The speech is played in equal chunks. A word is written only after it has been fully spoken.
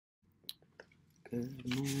Good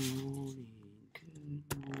morning, good morning,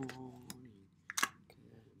 good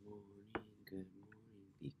morning, good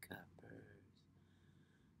morning, becuppers.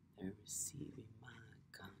 They're receiving my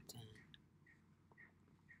content.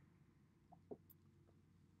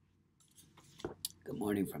 Good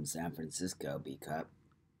morning from San Francisco, Becup.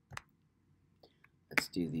 Let's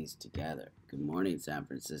do these together. Good morning, San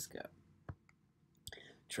Francisco.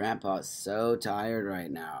 Trampaw's so tired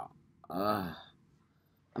right now.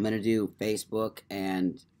 I'm going to do Facebook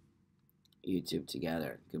and YouTube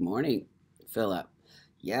together. Good morning, Philip.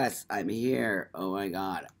 Yes, I'm here. Oh my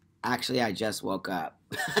God. Actually, I just woke up.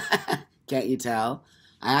 Can't you tell?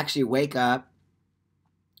 I actually wake up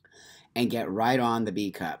and get right on the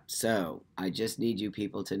B cup. So I just need you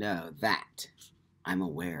people to know that I'm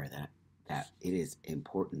aware that it is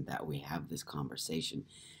important that we have this conversation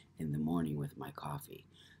in the morning with my coffee.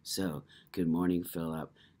 So good morning,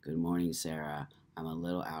 Philip. Good morning, Sarah. I'm a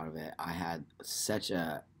little out of it. I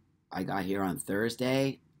got here on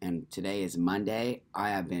Thursday and today is Monday. I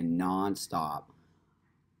have been nonstop.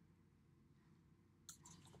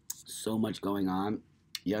 So much going on.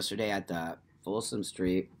 Yesterday at the Folsom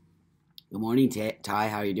Street. Good morning, Ty.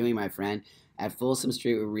 How are you doing, my friend? At Folsom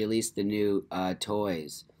Street, we released the new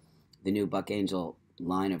toys, the new Buck Angel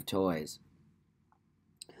line of toys.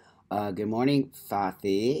 Good morning,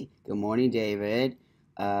 Fathi. Good morning, David.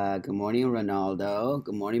 Good morning, Ronaldo.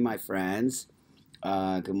 Good morning, my friends.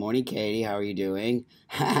 Good morning, Katie. How are you doing?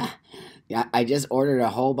 Yeah, I just ordered a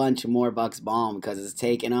whole bunch more Bucks Balm because it's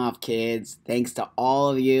taking off, kids. Thanks to all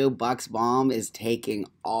of you, Bucks Balm is taking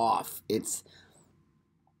off. It's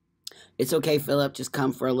okay, Philip. Just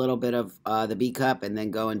come for a little bit of the B cup and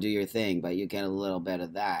then go and do your thing. But you get a little bit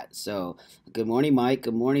of that. So, good morning, Mike.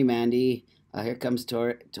 Good morning, Mandy. Here comes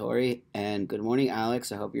Tori. And good morning,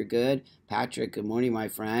 Alex. I hope you're good. Patrick, good morning, my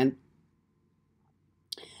friend.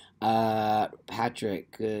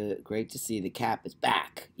 Patrick, great to see the cap is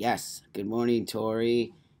back. Yes. Good morning,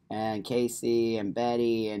 Tori and Casey and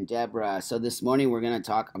Betty and Deborah. So this morning we're going to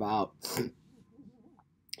talk about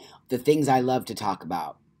the things I love to talk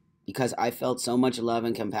about because I felt so much love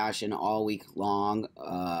and compassion all week long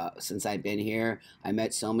since I've been here. I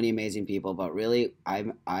met so many amazing people, but really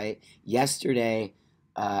I yesterday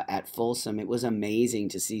at Folsom, it was amazing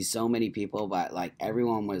to see so many people, but like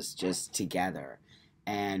everyone was just together.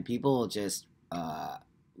 And people just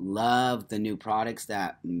love the new products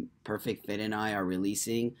that Perfect Fit and I are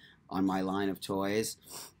releasing on my line of toys.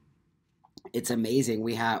 It's amazing.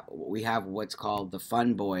 We have what's called the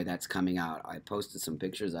Fun Boy that's coming out. I posted some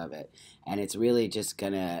pictures of it, and it's really just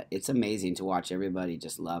it's amazing to watch everybody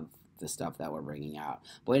just love the stuff that we're bringing out.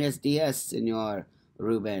 Buenos dias, señor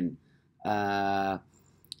Ruben. ¿Cómo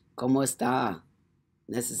está?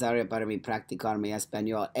 Necesario para mí practicar mi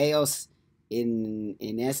español. Ellos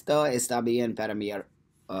en esto está bien para mí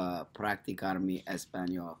practicar mi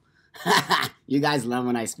español. You guys love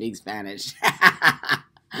when I speak Spanish.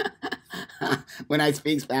 When I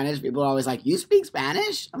speak Spanish, people are always like, you speak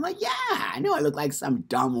Spanish? I'm like, yeah, I know I look like some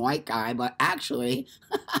dumb white guy, but actually,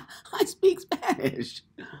 I speak Spanish.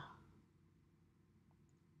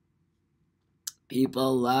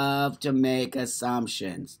 People love to make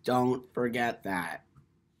assumptions. Don't forget that.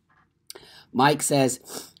 Mike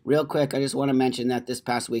says, real quick, I just want to mention that this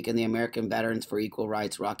past weekend, the American Veterans for Equal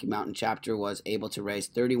Rights Rocky Mountain chapter was able to raise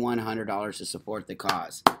 $3,100 to support the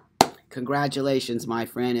cause. Congratulations, my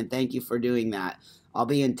friend, and thank you for doing that. I'll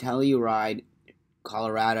be in Telluride,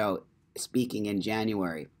 Colorado, speaking in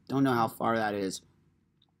January. Don't know how far that is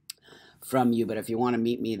from you, but if you want to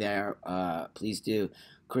meet me there, please do.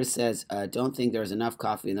 Chris says, don't think there's enough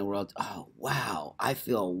coffee in the world. Oh, wow. I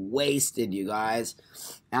feel wasted, you guys.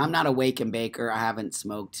 Now, I'm not a wake and baker. I haven't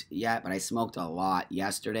smoked yet, but I smoked a lot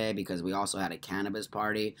yesterday because we also had a cannabis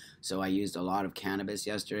party. So I used a lot of cannabis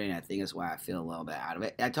yesterday, and I think that's why I feel a little bit out of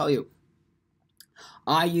it. I tell you,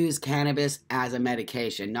 I use cannabis as a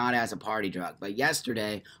medication, not as a party drug. But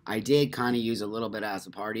yesterday, I did kind of use a little bit as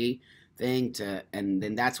a party thing and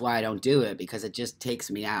then that's why I don't do it, because it just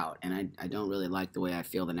takes me out, and I don't really like the way I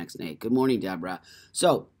feel the next day. Good morning, Deborah.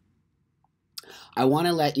 So I want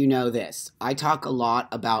to let you know this. I talk a lot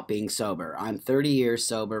about being sober. I'm 30 years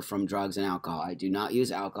sober from drugs and alcohol. I do not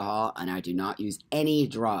use alcohol, and I do not use any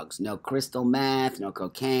drugs. No crystal meth, no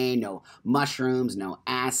cocaine, no mushrooms, no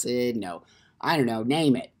acid, no, I don't know,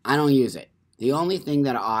 name it. I don't use it. The only thing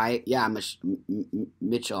that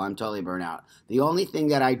Mitchell, I'm totally burnt out. The only thing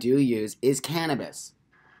that I do use is cannabis.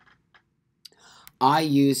 I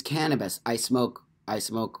use cannabis. I smoke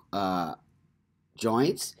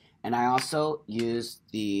joints, and I also use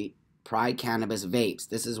the Pride Cannabis vapes.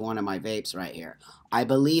 This is one of my vapes right here. I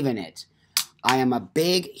believe in it. I am a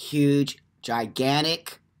big, huge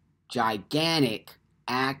gigantic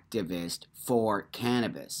activist for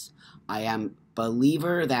cannabis. I am a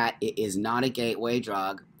believer that it is not a gateway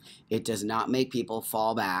drug. It does not make people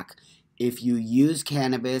fall back. If you use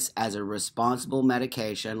cannabis as a responsible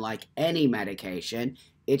medication, like any medication,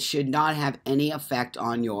 it should not have any effect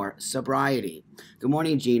on your sobriety. Good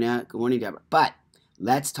morning, Gina. Good morning, Deborah. But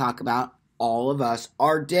let's talk about all of us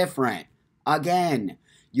are different. Again,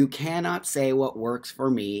 you cannot say what works for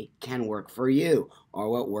me can work for you, or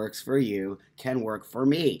what works for you can work for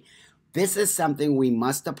me. This is something we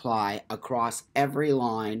must apply across every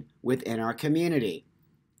line within our community.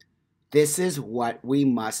 This is what we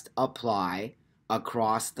must apply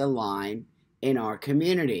across the line in our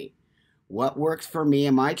community. What works for me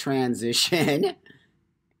in my transition,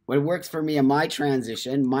 what works for me in my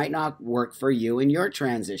transition might not work for you in your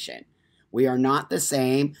transition. We are not the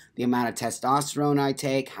same. The amount of testosterone I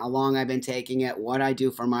take, how long I've been taking it, what I do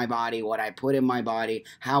for my body, what I put in my body,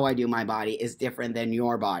 how I do my body is different than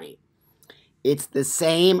your body. It's the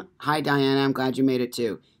same. Hi, Diana. I'm glad you made it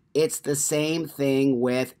too. It's the same thing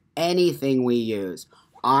with anything we use.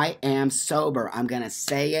 I am sober. I'm going to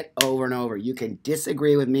say it over and over. You can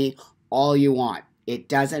disagree with me all you want. It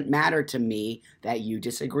doesn't matter to me that you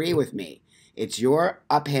disagree with me. It's your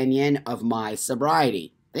opinion of my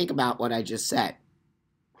sobriety. Think about what I just said.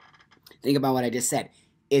 Think about what I just said.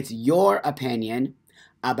 It's your opinion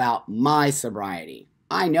about my sobriety.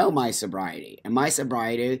 I know my sobriety, and my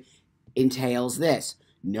sobriety entails this: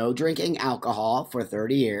 no drinking alcohol for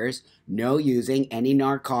 30 years, no using any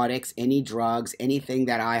narcotics, any drugs, anything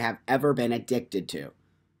that I have ever been addicted to.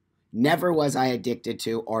 Never was I addicted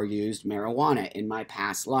to or used marijuana in my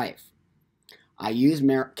past life. I use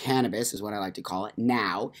cannabis, is what I like to call it,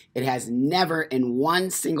 now. It has never, in one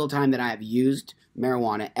single time that I have used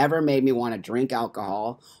marijuana, ever made me want to drink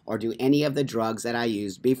alcohol or do any of the drugs that I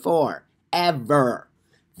used before. Ever.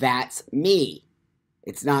 That's me.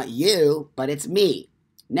 It's not you, but it's me.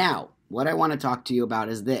 Now, what I want to talk to you about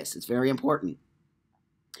is this. It's very important.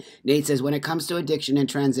 Nate says, when it comes to addiction and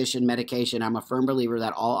transition medication, I'm a firm believer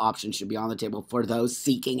that all options should be on the table for those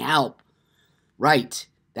seeking help. Right.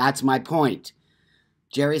 That's my point.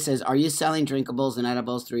 Jerry says, are you selling drinkables and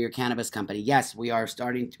edibles through your cannabis company? Yes, we are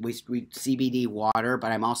starting. We CBD water,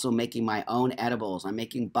 but I'm also making my own edibles. I'm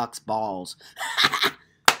making Bucks balls.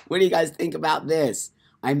 What do you guys think about this?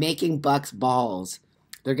 I'm making Bucks balls.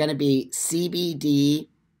 They're going to be CBD,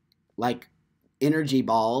 like energy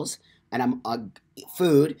balls, and I'm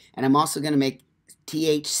food, and I'm also going to make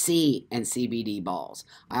THC and CBD balls.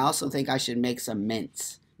 I also think I should make some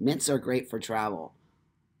mints. Mints are great for travel.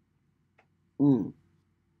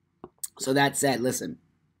 So that said, listen,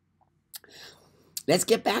 let's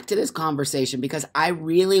get back to this conversation because I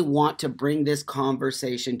really want to bring this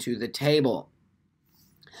conversation to the table.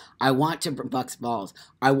 I want to, Bucks balls.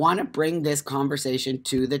 I want to bring this conversation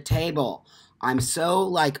to the table. I'm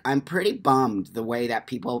pretty bummed the way that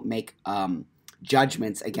people make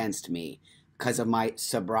judgments against me because of my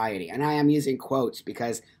sobriety. And I am using quotes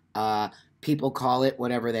because people call it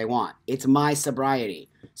whatever they want. It's my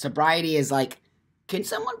sobriety. Sobriety is like, can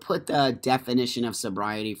someone put the definition of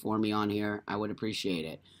sobriety for me on here? I would appreciate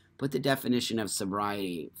it. Put the definition of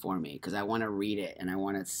sobriety for me because I want to read it and I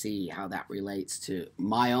want to see how that relates to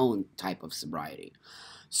my own type of sobriety.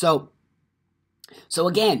 So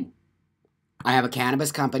again, I have a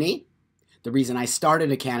cannabis company. The reason I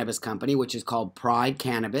started a cannabis company, which is called Pride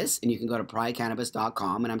Cannabis, and you can go to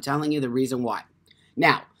pridecannabis.com, and I'm telling you the reason why.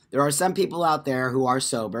 Now, there are some people out there who are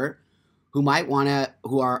sober, who might want to,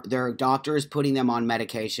 their doctor is putting them on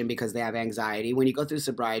medication because they have anxiety. When you go through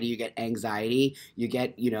sobriety, you get anxiety, you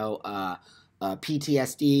get,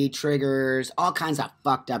 PTSD, triggers, all kinds of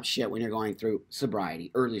fucked up shit when you're going through sobriety,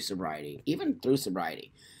 early sobriety, even through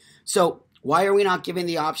sobriety. So why are we not giving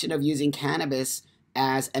the option of using cannabis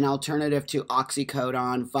as an alternative to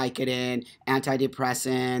oxycodone, Vicodin,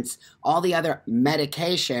 antidepressants, all the other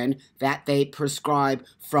medication that they prescribe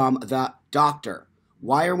from the doctor?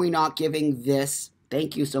 Why are we not giving this?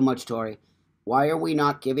 Thank you so much, Tori. Why are we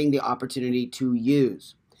not giving the opportunity to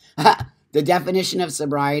use? The definition of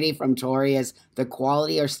sobriety from Tori is the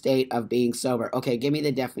quality or state of being sober. Okay, give me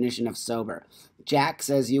the definition of sober. Jack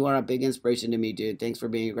says, you are a big inspiration to me, dude. Thanks for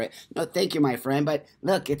being great. No, thank you, my friend. But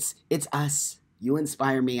look, it's us. You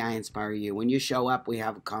inspire me, I inspire you. When you show up, we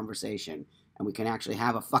have a conversation. And we can actually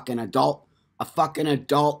have a fucking adult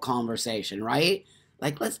conversation, right?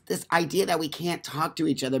 Like, this idea that we can't talk to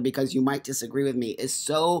each other because you might disagree with me is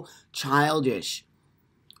so childish.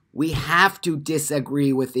 We have to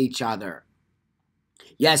disagree with each other.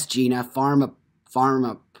 Yes, Gina, pharma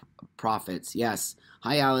profits. Yes.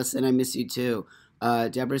 Hi, Allison. I miss you too.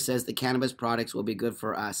 Deborah says the cannabis products will be good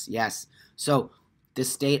for us. Yes. So the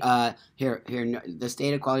state, the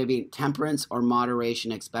state equality being temperance or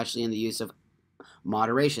moderation, especially in the use of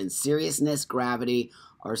moderation, seriousness, gravity,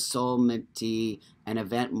 or solemnity, an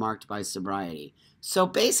event marked by sobriety. So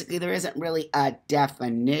basically, there isn't really a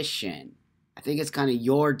definition. I think it's kind of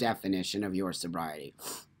your definition of your sobriety.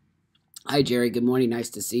 Hi, Jerry. Good morning.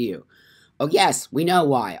 Nice to see you. Oh, yes, we know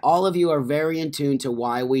why. All of you are very in tune to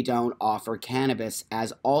why we don't offer cannabis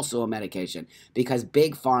as also a medication. Because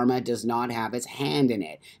Big Pharma does not have its hand in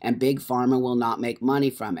it. And Big Pharma will not make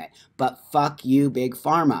money from it. But fuck you, Big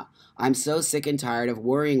Pharma. I'm so sick and tired of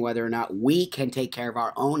worrying whether or not we can take care of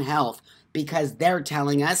our own health because they're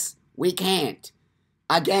telling us we can't.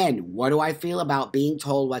 Again, what do I feel about being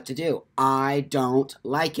told what to do? I don't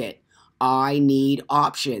like it. I need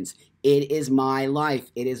options. It is my life.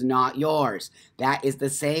 It is not yours. That is the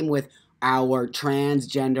same with our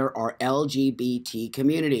transgender or LGBT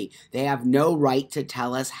community. They have no right to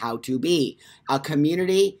tell us how to be. A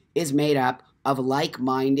community is made up of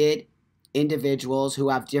like-minded individuals who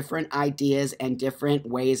have different ideas and different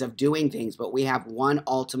ways of doing things, but we have one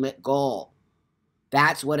ultimate goal.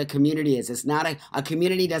 That's what a community is. It's not a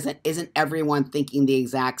community isn't everyone thinking the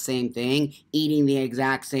exact same thing, eating the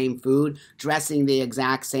exact same food, dressing the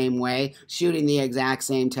exact same way, shooting the exact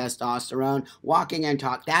same testosterone, walking and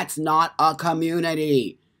talk. That's not a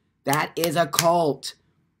community. That is a cult.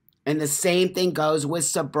 And the same thing goes with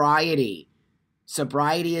sobriety.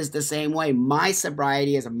 Sobriety is the same way. My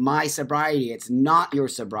sobriety is my sobriety. It's not your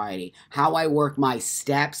sobriety. How I work my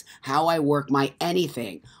steps, how I work my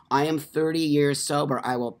anything. I am 30 years sober.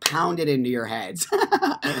 I will pound it into your heads.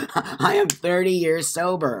 I am 30 years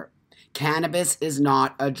sober. Cannabis is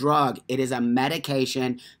not a drug. It is a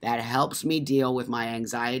medication that helps me deal with my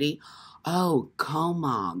anxiety. Oh,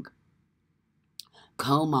 Komog.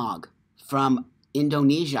 Komog from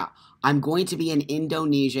Indonesia. I'm going to be in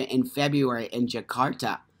Indonesia in February in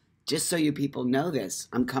Jakarta. Just so you people know this,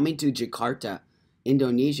 I'm coming to Jakarta,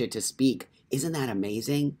 Indonesia to speak. Isn't that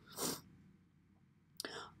amazing?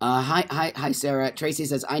 Hi, Sarah. Tracy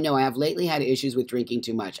says, I know I have lately had issues with drinking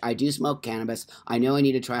too much. I do smoke cannabis. I know I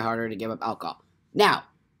need to try harder to give up alcohol. Now,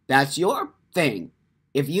 that's your thing.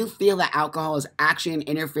 If you feel that alcohol is actually an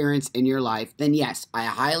interference in your life, then yes, I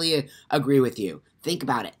highly agree with you. Think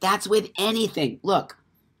about it. That's with anything. Look,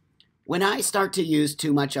 when I start to use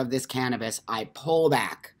too much of this cannabis, I pull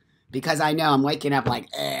back because I know I'm waking up like,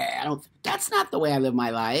 that's not the way I live my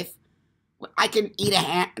life. I can eat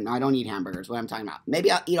no, I don't eat hamburgers. What I'm talking about.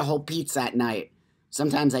 Maybe I'll eat a whole pizza at night.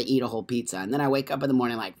 Sometimes I eat a whole pizza and then I wake up in the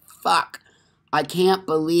morning like, fuck, I can't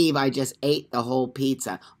believe I just ate the whole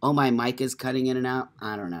pizza. Oh, my mic is cutting in and out.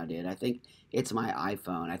 I don't know, dude. I think it's my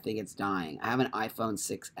iPhone. I think it's dying. I have an iPhone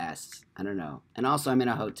 6S. I don't know. And also I'm in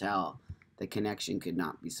a hotel. The connection could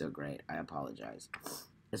not be so great. I apologize.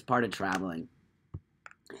 It's part of traveling.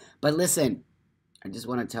 But listen, I just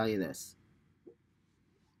want to tell you this.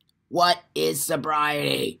 What is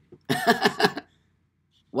sobriety?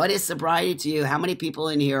 What is sobriety to you? How many people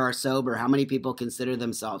in here are sober? How many people consider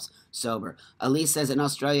themselves sober? Elise says in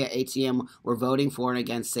Australia, ATM were voting for and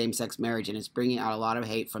against same-sex marriage, and it's bringing out a lot of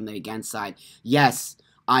hate from the against side. Yes,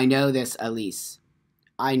 I know this, Elise.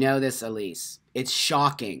 I know this, Elise. It's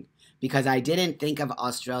shocking because I didn't think of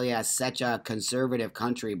Australia as such a conservative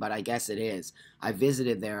country, but I guess it is. I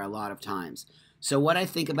visited there a lot of times. So what I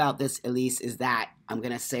think about this, Elise, is that I'm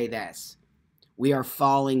going to say this. We are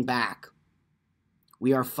falling back.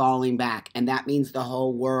 We are falling back, and that means the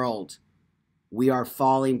whole world. We are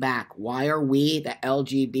falling back. Why are we, the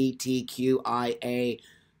LGBTQIA,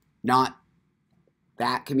 not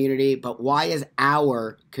that community, but why is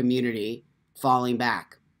our community falling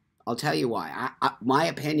back? I'll tell you why. My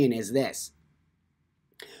opinion is this.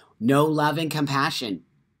 No love and compassion.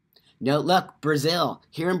 No, look, Brazil.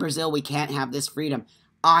 Here in Brazil, we can't have this freedom.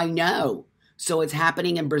 I know. So it's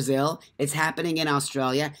happening in Brazil. It's happening in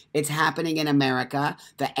Australia. It's happening in America.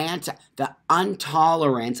 The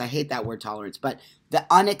intolerance, I hate that word tolerance, but the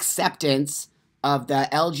unacceptance of the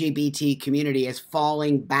LGBT community is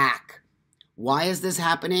falling back. Why is this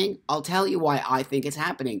happening? I'll tell you why I think it's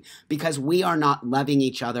happening. Because we are not loving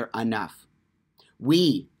each other enough.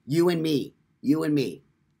 We, you and me,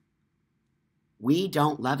 we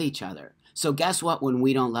don't love each other. So guess what? When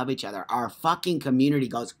we don't love each other, our fucking community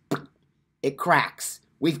goes, it cracks.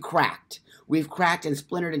 We've cracked. We've cracked and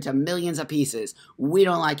splintered into millions of pieces. We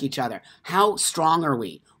don't like each other. How strong are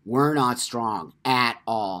we? We're not strong at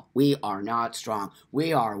all. We are not strong.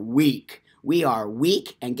 We are weak. We are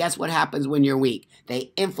weak, and guess what happens when you're weak?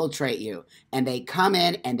 They infiltrate you, and they come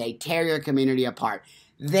in and they tear your community apart.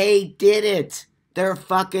 They did it. They're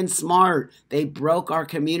fucking smart. They broke our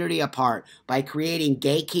community apart by creating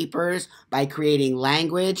gatekeepers, by creating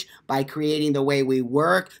language, by creating the way we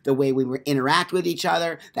work, the way we interact with each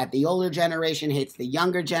other, that the older generation hates the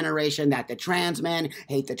younger generation, that the trans men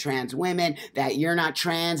hate the trans women, that you're not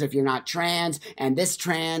trans if you're not trans, and this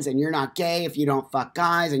trans, and you're not gay if you don't fuck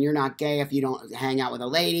guys, and you're not gay if you don't hang out with a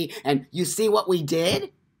lady. And you see what we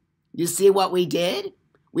did? You see what we did?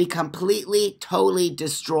 We completely, totally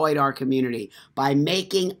destroyed our community by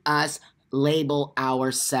making us label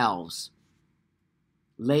ourselves.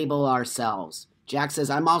 Label ourselves. Jack says,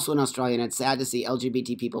 I'm also an Australian. It's sad to see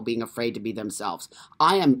LGBT people being afraid to be themselves.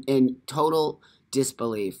 I am in total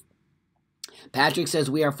disbelief. Patrick says,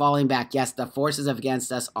 we are falling back. Yes, the forces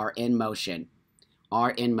against us are in motion.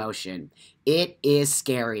 It is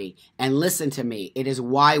scary. And listen to me. It is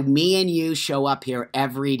why me and you show up here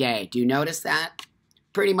every day. Do you notice that?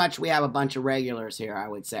 Pretty much we have a bunch of regulars here, I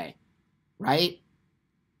would say. Right?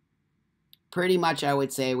 Pretty much I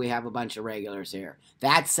would say we have a bunch of regulars here.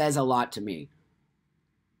 That says a lot to me.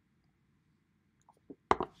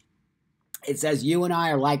 It says you and I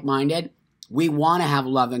are like-minded. We want to have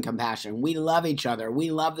love and compassion. We love each other.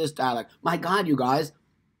 We love this dialogue. My God, you guys.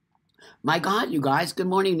 My God, you guys. Good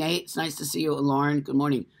morning, Nate. It's nice to see you, Lauren. Good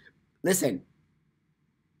morning. Listen.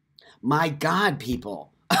 My God,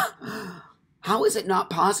 people. How is it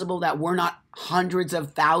not possible that we're not hundreds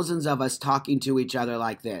of thousands of us talking to each other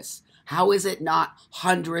like this? How is it not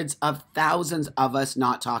hundreds of thousands of us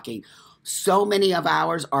not talking? So many of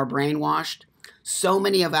ours are brainwashed. So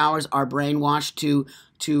many of ours are brainwashed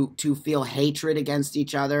to feel hatred against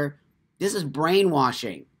each other. This is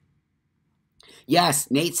brainwashing.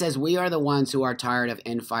 Yes, Nate says we are the ones who are tired of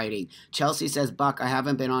infighting. Chelsea says, Buck, I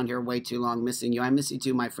haven't been on here way too long, missing you. I miss you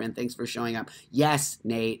too, my friend. Thanks for showing up. Yes,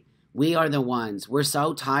 Nate. We are the ones. We're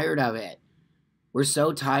so tired of it. We're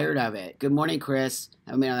so tired of it. Good morning, Chris.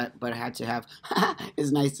 I mean, but I had to have.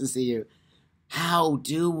 It's nice to see you. How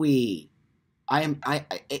do we?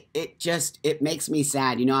 It makes me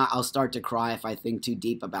sad. You know, I'll start to cry if I think too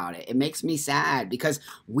deep about it. It makes me sad because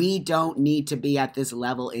we don't need to be at this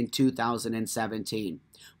level in 2017.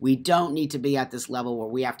 We don't need to be at this level where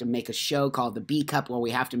we have to make a show called the B Cup, where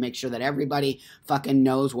we have to make sure that everybody fucking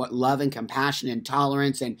knows what love and compassion and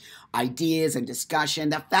tolerance and ideas and discussion.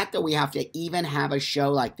 The fact that we have to even have a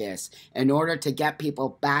show like this in order to get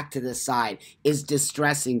people back to the side is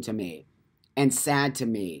distressing to me and sad to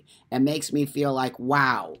me. It makes me feel like,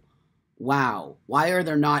 wow, why are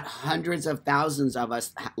there not hundreds of thousands of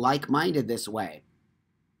us like-minded this way?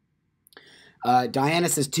 Diana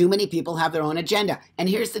says, too many people have their own agenda. And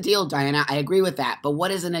here's the deal, Diana. I agree with that. But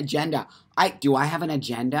what is an agenda? Do I have an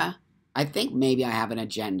agenda? I think maybe I have an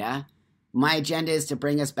agenda. My agenda is to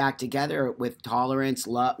bring us back together with tolerance,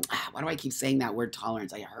 love. Why do I keep saying that word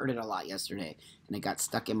tolerance? I heard it a lot yesterday, and it got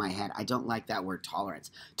stuck in my head. I don't like that word tolerance.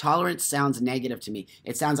 Tolerance sounds negative to me.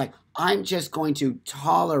 It sounds like I'm just going to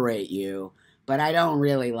tolerate you, but I don't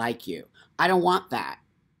really like you. I don't want that.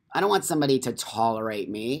 I don't want somebody to tolerate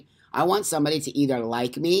me. I want somebody to either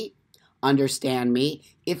like me, understand me.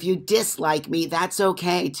 If you dislike me, that's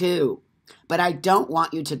okay too. But I don't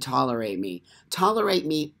want you to tolerate me. Tolerate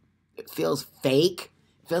me feels fake.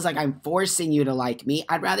 It feels like I'm forcing you to like me.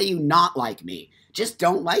 I'd rather you not like me. Just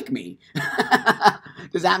don't like me.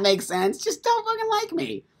 Does that make sense? Just don't fucking like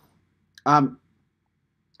me.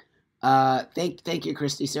 Thank you,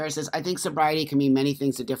 Christy. Sarah says, I think sobriety can mean many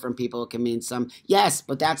things to different people. It can mean some. Yes,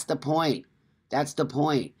 but that's the point. That's the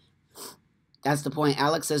point. That's the point.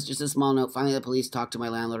 Alex says, just a small note. Finally, the police talked to my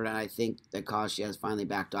landlord, and I think the cause she has finally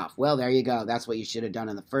backed off. Well, there you go. That's what you should have done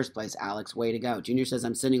in the first place, Alex. Way to go. Junior says,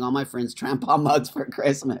 I'm sending all my friends Trampa mugs for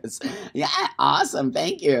Christmas. Yeah, awesome.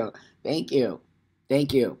 Thank you. Thank you.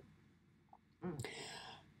 Thank you.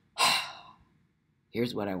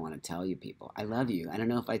 Here's what I want to tell you, people. I love you. I don't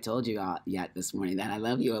know if I told you yet this morning that I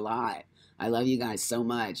love you a lot. I love you guys so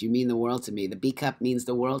much. You mean the world to me. The B Cup means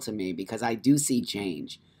the world to me because I do see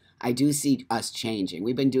change. I do see us changing.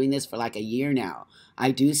 We've been doing this for like a year now.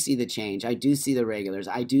 I do see the change. I do see the regulars.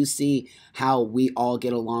 I do see how we all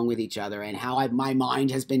get along with each other and how my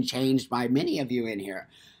mind has been changed by many of you in here.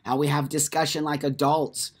 How we have discussion like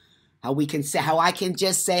adults. How we can say, how I can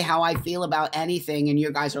just say how I feel about anything and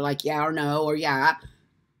you guys are like, yeah or no or yeah.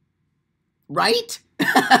 Right?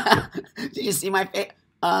 Did you see my face?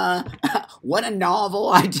 What a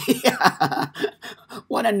novel idea.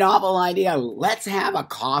 What a novel idea. Let's have a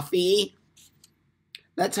coffee.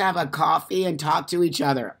 Let's have a coffee and talk to each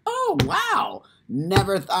other. Oh, wow.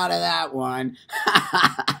 Never thought of that one.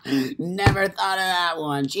 Never thought of that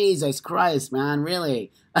one. Jesus Christ, man,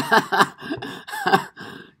 really.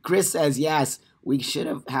 Chris says, yes, We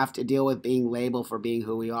should have to deal with being labeled for being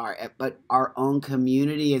who we are. But our own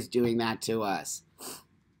community is doing that to us.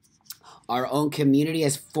 Our own community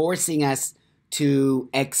is forcing us to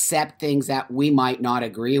accept things that we might not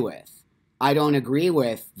agree with. I don't agree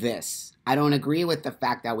with this. I don't agree with the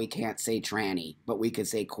fact that we can't say tranny, but we could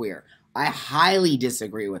say queer. I highly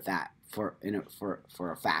disagree with that for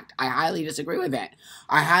a fact. I highly disagree with it.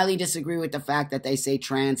 I highly disagree with the fact that they say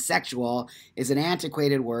transsexual is an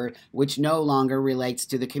antiquated word which no longer relates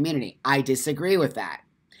to the community. I disagree with that.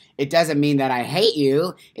 It doesn't mean that I hate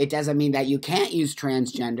you. It doesn't mean that you can't use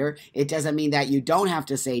transgender. It doesn't mean that you don't have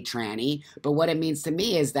to say tranny. But what it means to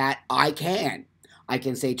me is that I can. I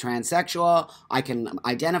can say transsexual. I can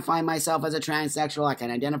identify myself as a transsexual. I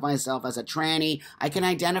can identify myself as a tranny. I can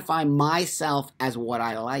identify myself as what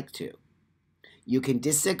I like to. You can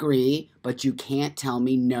disagree, but you can't tell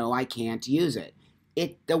me, no, I can't use it.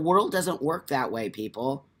 The world doesn't work that way,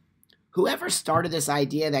 people. Whoever started this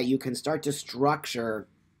idea that you can start to structure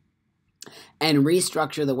and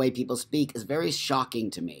restructure the way people speak is very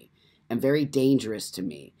shocking to me and very dangerous to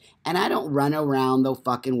me. And I don't run around the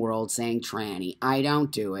fucking world saying tranny. I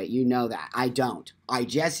don't do it. You know that. I don't. I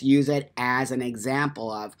just use it as an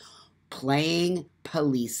example of playing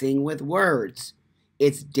policing with words.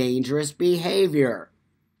 It's dangerous behavior.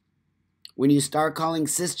 When you start calling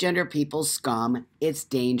cisgender people scum, it's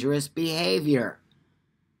dangerous behavior.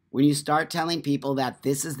 When you start telling people that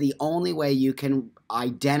this is the only way you can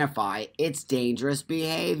identify, it's dangerous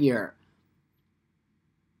behavior.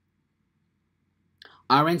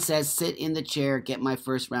 Aaron says, sit in the chair, get my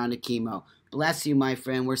first round of chemo. Bless you, my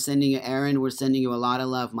friend. We're sending you, Aaron, we're sending you a lot of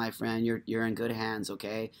love, my friend. You're in good hands,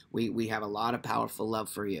 okay? We have a lot of powerful love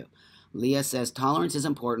for you. Leah says, tolerance is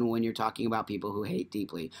important when you're talking about people who hate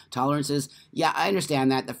deeply. Tolerance is, yeah, I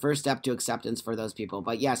understand that, the first step to acceptance for those people.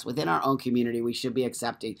 But yes, within our own community, we should be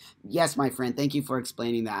accepting. Yes, my friend, thank you for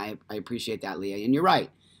explaining that. I appreciate that, Leah. And you're right.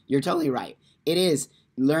 You're totally right. It is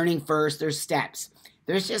learning first. There's steps.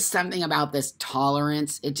 There's just something about this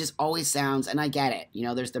tolerance. It just always sounds, and I get it. You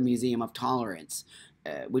know, there's the Museum of Tolerance,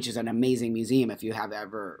 which is an amazing museum. If you have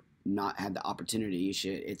ever not had the opportunity, you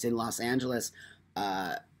should. It's in Los Angeles.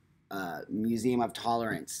 Museum of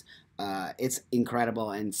Tolerance. It's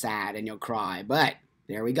incredible and sad, and you'll cry. But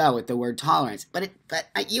there we go with the word tolerance. But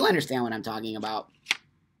you understand what I'm talking about.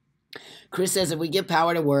 Chris says, if we give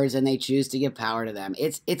power to words and they choose to give power to them,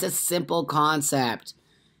 it's a simple concept.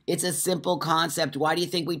 It's a simple concept. Why do you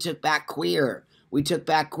think we took back queer? We took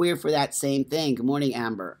back queer for that same thing. Good morning,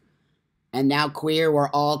 Amber. And now queer, we're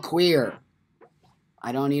all queer.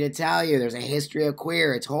 I don't need to tell you, there's a history of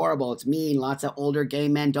queer. It's horrible. It's mean. Lots of older gay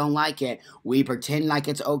men don't like it. We pretend like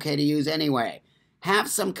it's okay to use anyway. Have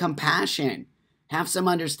some compassion. Have some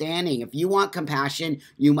understanding. If you want compassion,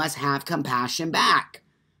 you must have compassion back.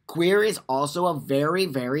 Queer is also a very,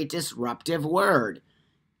 very disruptive word.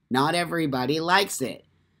 Not everybody likes it.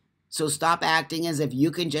 So stop acting as if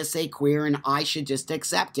you can just say queer and I should just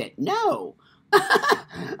accept it. No.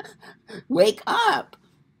 Wake up.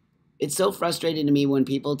 It's so frustrating to me when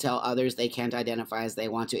people tell others they can't identify as they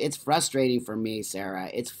want to. It's frustrating for me, Sarah.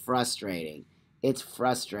 It's frustrating. It's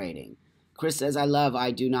frustrating. Chris says,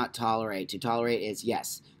 I do not tolerate. To tolerate is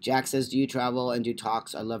yes. Jack says, do you travel and do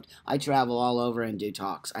talks? I travel all over and do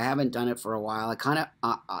talks. I haven't done it for a while.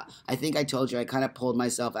 I think I told you, I kind of pulled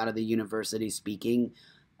myself out of the university speaking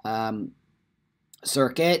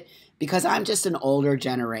circuit because I'm just an older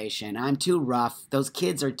generation. I'm too rough. Those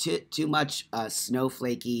kids are too much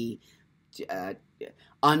snowflakey,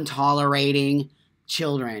 untolerating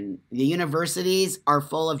children. The universities are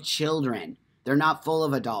full of children. They're not full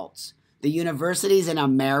of adults. The universities in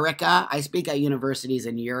America, I speak at universities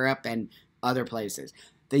in Europe and other places.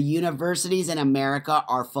 The universities in America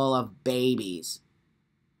are full of babies.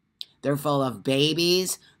 They're full of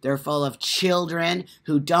babies. They're full of children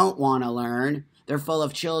who don't want to learn. They're full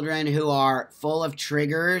of children who are full of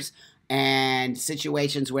triggers and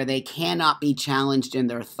situations where they cannot be challenged in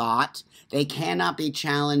their thought. They cannot be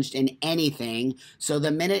challenged in anything. So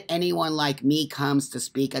the minute anyone like me comes to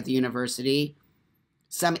speak at the university,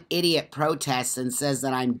 some idiot protests and says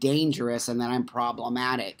that I'm dangerous and that I'm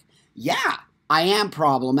problematic. Yeah, I am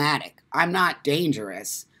problematic. I'm not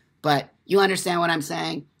dangerous. But you understand what I'm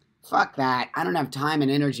saying? Fuck that. I don't have time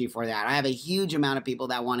and energy for that. I have a huge amount of people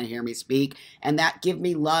that want to hear me speak and that give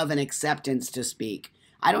me love and acceptance to speak.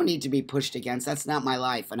 I don't need to be pushed against. That's not my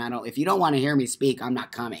life. And if you don't want to hear me speak, I'm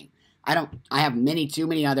not coming. I have too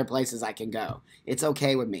many other places I can go. It's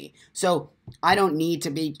okay with me. So I don't need to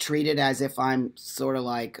be treated as if I'm sort of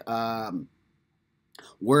like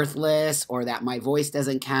worthless or that my voice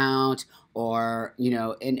doesn't count or,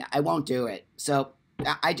 and I won't do it. So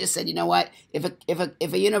I just said, you know what?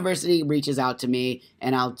 If a university reaches out to me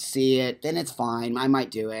and I'll see it, then it's fine. I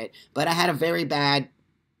might do it. But I had a very bad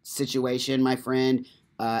situation, my friend,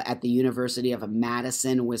 at the University of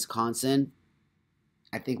Madison, Wisconsin.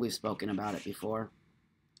 I think we've spoken about it before.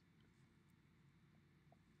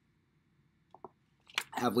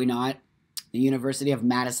 Have we not? The University of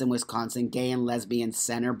Madison, Wisconsin Gay and Lesbian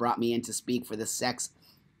Center brought me in to speak for the Sex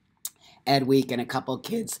Ed Week, and a couple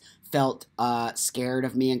kids felt scared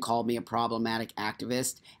of me and called me a problematic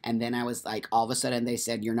activist. And then I was like, all of a sudden they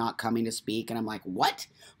said, you're not coming to speak. And I'm like, what?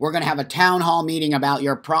 We're going to have a town hall meeting about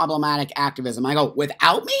your problematic activism. I go,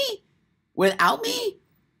 without me? Without me?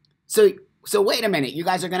 So wait a minute. You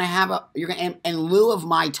guys are going to have in lieu of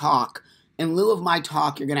my talk,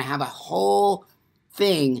 you're going to have a whole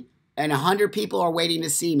thing, and 100 people are waiting to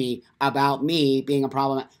see me about me being a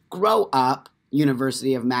problem. Grow up,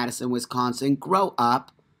 University of Madison, Wisconsin. Grow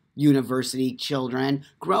up, university children.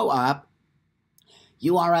 Grow up.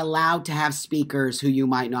 You are allowed to have speakers who you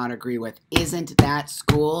might not agree with. Isn't that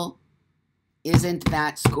school? Isn't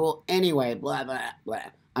that school? Anyway, blah, blah, blah.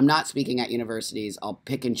 I'm not speaking at universities. I'll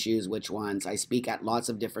pick and choose which ones. I speak at lots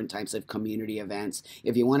of different types of community events.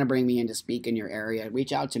 If you want to bring me in to speak in your area,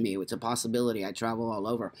 reach out to me. It's a possibility. I travel all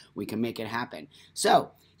over. We can make it happen.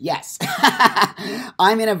 So, yes,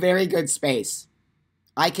 I'm in a very good space.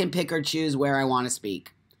 I can pick or choose where I want to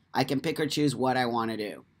speak. I can pick or choose what I want to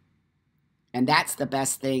do. And that's the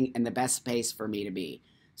best thing and the best space for me to be.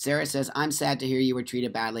 Sarah says, I'm sad to hear you were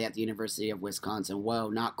treated badly at the University of Wisconsin. Whoa,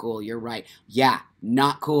 not cool. You're right. Yeah,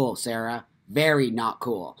 not cool, Sarah. Very not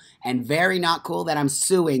cool. And very not cool that I'm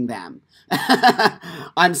suing them.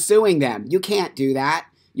 I'm suing them. You can't do that.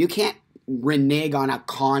 You can't renege on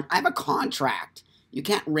I have a contract. You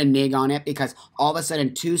can't renege on it because all of a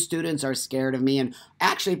sudden 2 students are scared of me and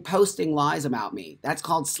actually posting lies about me. That's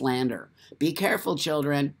called slander. Be careful,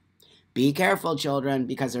 children. Be careful, children,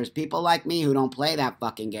 because there's people like me who don't play that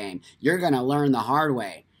fucking game. You're going to learn the hard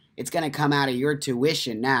way. It's going to come out of your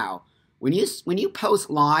tuition now. When you post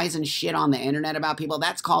lies and shit on the internet about people,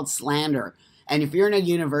 that's called slander. And if you're in a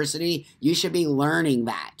university, you should be learning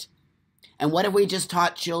that. And what if we just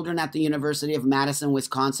taught children at the University of Madison,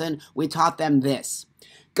 Wisconsin? We taught them this.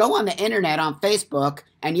 Go on the internet, on Facebook,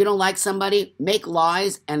 and you don't like somebody, make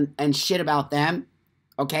lies and shit about them.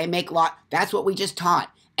 Okay, that's what we just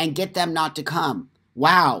taught. And get them not to come.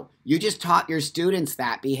 Wow, you just taught your students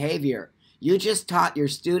that behavior. You just taught your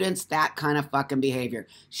students that kind of fucking behavior.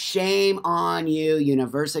 Shame on you,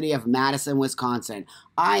 University of Madison, Wisconsin.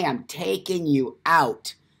 I am taking you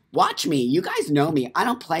out. Watch me. You guys know me. I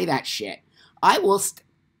don't play that shit. I will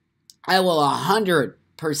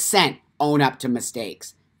 100% own up to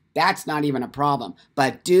mistakes. That's not even a problem.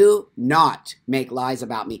 But do not make lies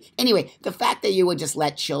about me. Anyway, the fact that you would just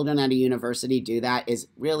let children at a university do that is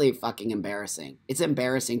really fucking embarrassing. It's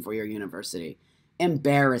embarrassing for your university.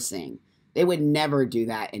 Embarrassing. They would never do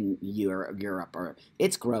that in Europe.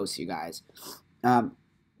 It's gross, you guys.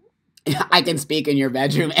 I can speak in your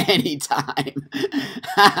bedroom anytime.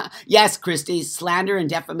 Yes, Christy, slander and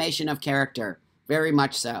defamation of character. Very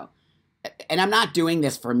much so. And I'm not doing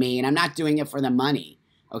this for me, and I'm not doing it for the money.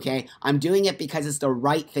 Okay, I'm doing it because it's the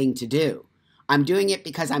right thing to do. I'm doing it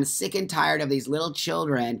because I'm sick and tired of these little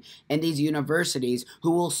children in these universities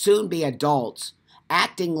who will soon be adults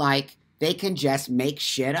acting like they can just make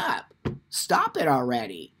shit up. Stop it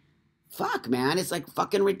already. Fuck, man, it's like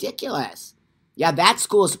fucking ridiculous. Yeah, that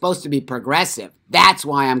school is supposed to be progressive. That's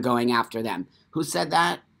why I'm going after them. Who said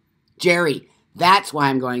that? Jerry. That's why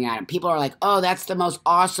I'm going at him. People are like, oh, that's the most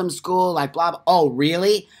awesome school, like blah, blah. Oh,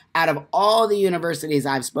 really? Out of all the universities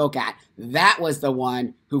I've spoke at, that was the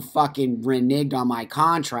one who fucking reneged on my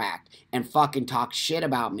contract and fucking talked shit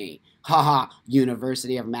about me. Haha,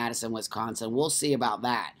 University of Madison, Wisconsin. We'll see about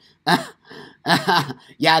that.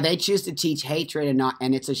 Yeah, they choose to teach hatred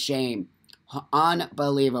and it's a shame.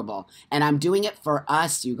 Unbelievable. And I'm doing it for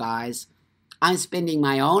us, you guys. I'm spending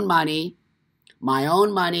my own money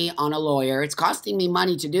on a lawyer. It's costing me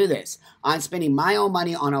money to do this. I'm spending my own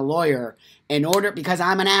money on a lawyer because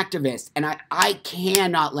I'm an activist, and I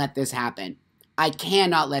cannot let this happen. I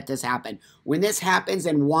cannot let this happen. When this happens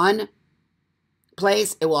in one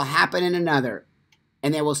place, it will happen in another.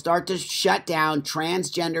 And they will start to shut down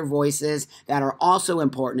transgender voices that are also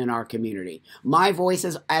important in our community. My voice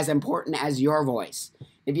is as important as your voice.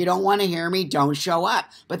 If you don't want to hear me, don't show up.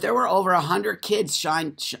 But there were over 100 kids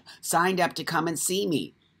signed up to come and see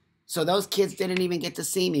me. So those kids didn't even get to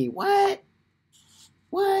see me. What?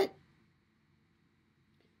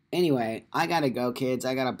 Anyway, I got to go, kids.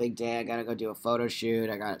 I got a big day. I got to go do a photo shoot.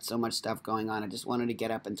 I got so much stuff going on. I just wanted to get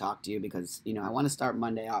up and talk to you because, I want to start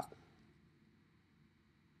Monday off.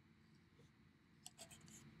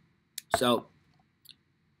 So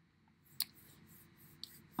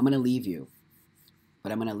I'm going to leave you,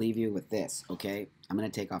 but I'm going to leave you with this, okay? I'm going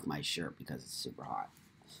to take off my shirt because it's super hot.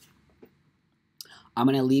 I'm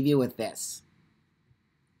going to leave you with this.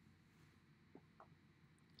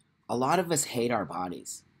 A lot of us hate our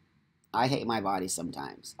bodies. I hate my body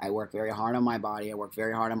sometimes. I work very hard on my body. I work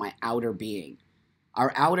very hard on my outer being.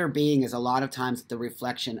 Our outer being is a lot of times the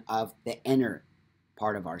reflection of the inner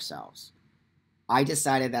part of ourselves. I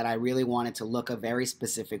decided that I really wanted to look a very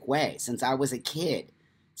specific way. Since I was a kid,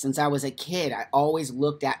 I always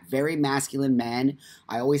looked at very masculine men.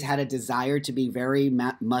 I always had a desire to be very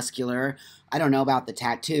muscular. I don't know about the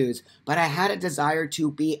tattoos, but I had a desire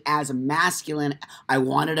to be as masculine. I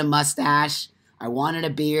wanted a mustache. I wanted a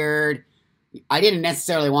beard. I didn't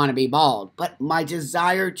necessarily want to be bald, but my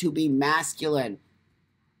desire to be masculine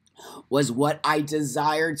was what I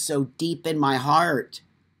desired so deep in my heart.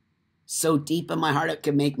 So deep in my heart it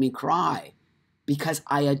could make me cry because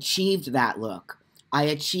I achieved that look. I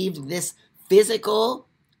achieved this physical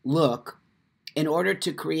look in order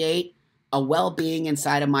to create a well-being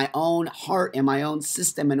inside of my own heart and my own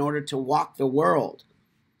system in order to walk the world.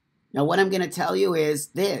 Now, what I'm going to tell you is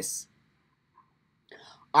this.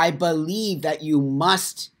 I believe that you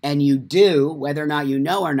must, and you do, whether or not you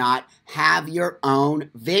know or not, have your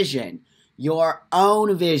own vision. Your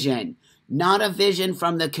own vision. Not a vision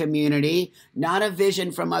from the community, not a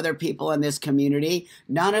vision from other people in this community,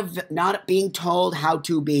 not being told how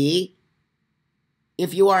to be.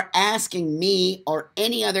 If you are asking me or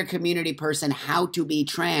any other community person how to be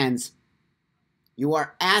trans, you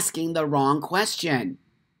are asking the wrong question.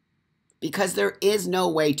 Because there is no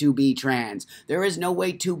way to be trans. There is no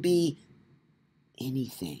way to be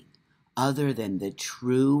anything other than the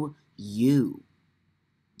true you.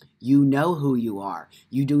 You know who you are.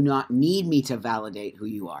 You do not need me to validate who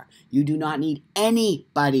you are. You do not need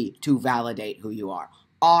anybody to validate who you are.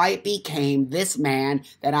 I became this man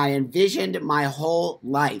that I envisioned my whole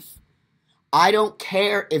life. I don't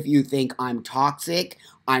care if you think I'm toxic,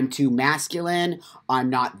 I'm too masculine,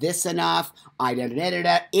 I'm not this enough,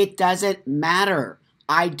 It doesn't matter.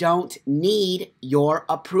 I don't need your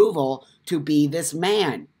approval to be this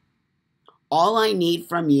man. All I need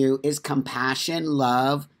from you is compassion,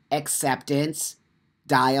 love, acceptance,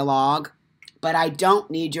 dialogue, but I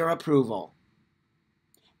don't need your approval.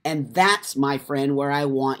 And that's, my friend, where I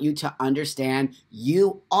want you to understand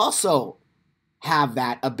you also have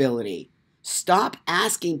that ability. Stop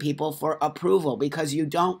asking people for approval because you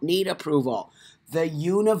don't need approval. The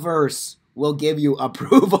universe will give you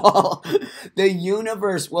approval. The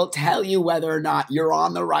universe will tell you whether or not you're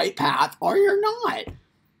on the right path or you're not.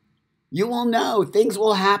 You will know. Things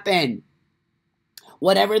will happen.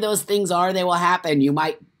 Whatever those things are, they will happen. You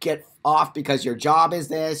might get off because your job is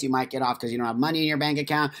this. You might get off because you don't have money in your bank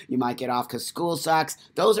account. You might get off because school sucks.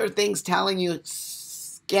 Those are things telling you,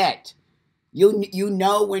 skit. You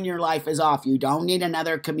know when your life is off. You don't need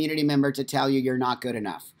another community member to tell you you're not good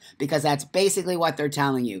enough. Because that's basically what they're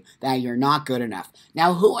telling you, that you're not good enough.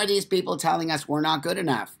 Now, who are these people telling us we're not good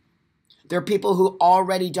enough? They're people who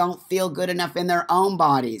already don't feel good enough in their own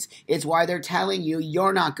bodies. It's why they're telling you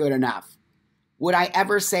you're not good enough. Would I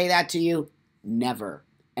ever say that to you? Never.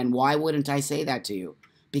 And why wouldn't I say that to you?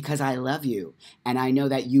 Because I love you, and I know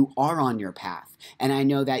that you are on your path, and I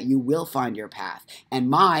know that you will find your path. And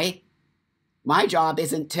my job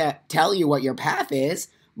isn't to tell you what your path is.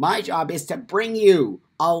 My job is to bring you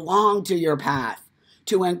along to your path,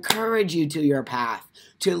 to encourage you to your path,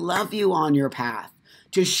 to love you on your path,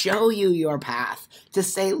 to show you your path, to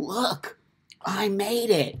say, look, I made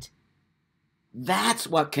it. That's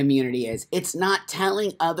what community is. It's not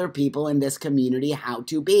telling other people in this community how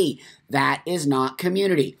to be. That is not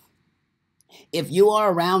community. If you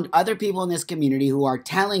are around other people in this community who are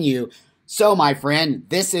telling you, so my friend,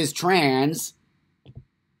 this is trans,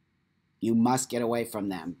 you must get away from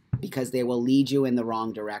them because they will lead you in the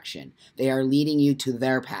wrong direction. They are leading you to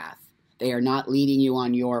their path. They are not leading you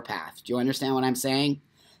on your path. Do you understand what I'm saying?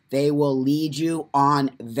 They will lead you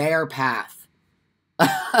on their path.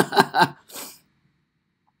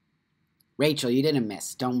 Rachel, you didn't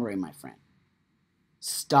miss. Don't worry, my friend.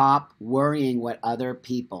 Stop worrying what other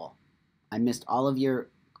people. I missed all of your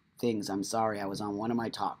things. I'm sorry. I was on one of my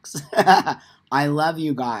talks. I love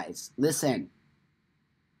you guys. Listen.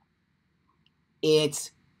 It's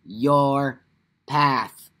your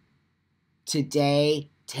path. Today,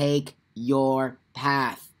 take your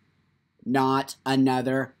path, not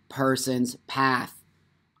another person's path.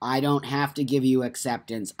 I don't have to give you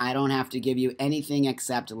acceptance. I don't have to give you anything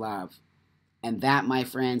except love. And that, my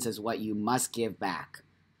friends, is what you must give back.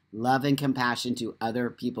 Love and compassion to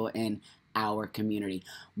other people in our community.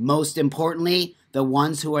 Most importantly, the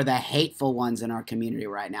ones who are the hateful ones in our community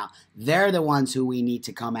right now. They're the ones who we need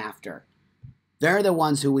to come after. They're the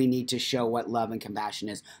ones who we need to show what love and compassion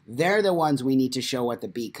is. They're the ones we need to show what the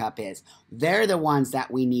B cup is. They're the ones that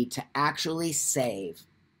we need to actually save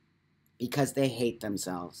because they hate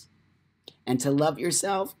themselves. And to love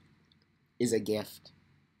yourself is a gift.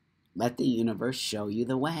 Let the universe show you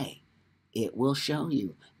the way. It will show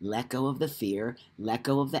you. Let go of the fear. Let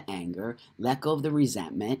go of the anger. Let go of the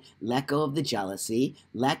resentment. Let go of the jealousy.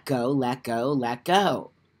 Let go, let go, let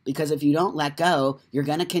go. Because if you don't let go, you're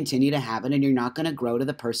going to continue to have it and you're not going to grow to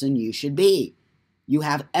the person you should be. You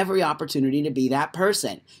have every opportunity to be that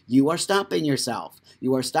person. You are stopping yourself.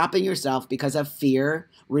 You are stopping yourself because of fear,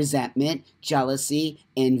 resentment, jealousy,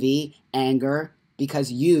 envy, anger,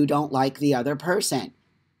 because you don't like the other person.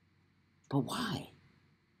 But why?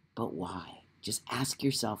 But why? Just ask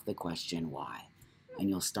yourself the question why, and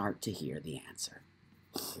you'll start to hear the answer.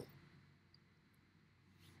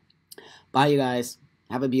 Bye, you guys.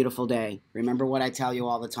 Have a beautiful day. Remember what I tell you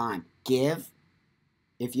all the time. Give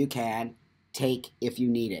if you can. Take if you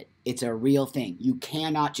need it. It's a real thing. You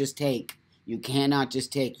cannot just take. You cannot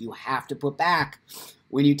just take. You have to put back.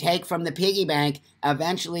 When you take from the piggy bank,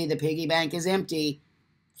 eventually the piggy bank is empty.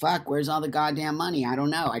 Fuck, where's all the goddamn money? I don't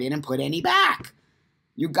know. I didn't put any back.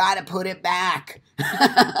 You got to put it back.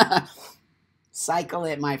 Cycle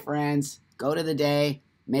it, my friends. Go to the day.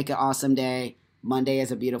 Make an awesome day. Monday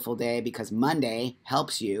is a beautiful day because Monday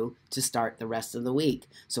helps you to start the rest of the week.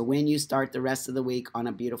 So when you start the rest of the week on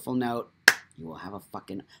a beautiful note, you will have a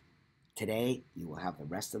fucking... Today, you will have the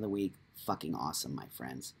rest of the week fucking awesome, my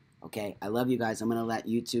friends. Okay? I love you guys. I'm going to let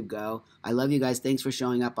YouTube go. I love you guys. Thanks for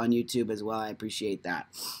showing up on YouTube as well. I appreciate that.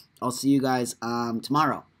 I'll see you guys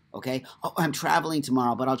tomorrow. Okay? Oh, I'm traveling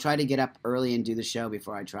tomorrow, but I'll try to get up early and do the show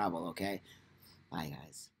before I travel, okay? Bye,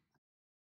 guys.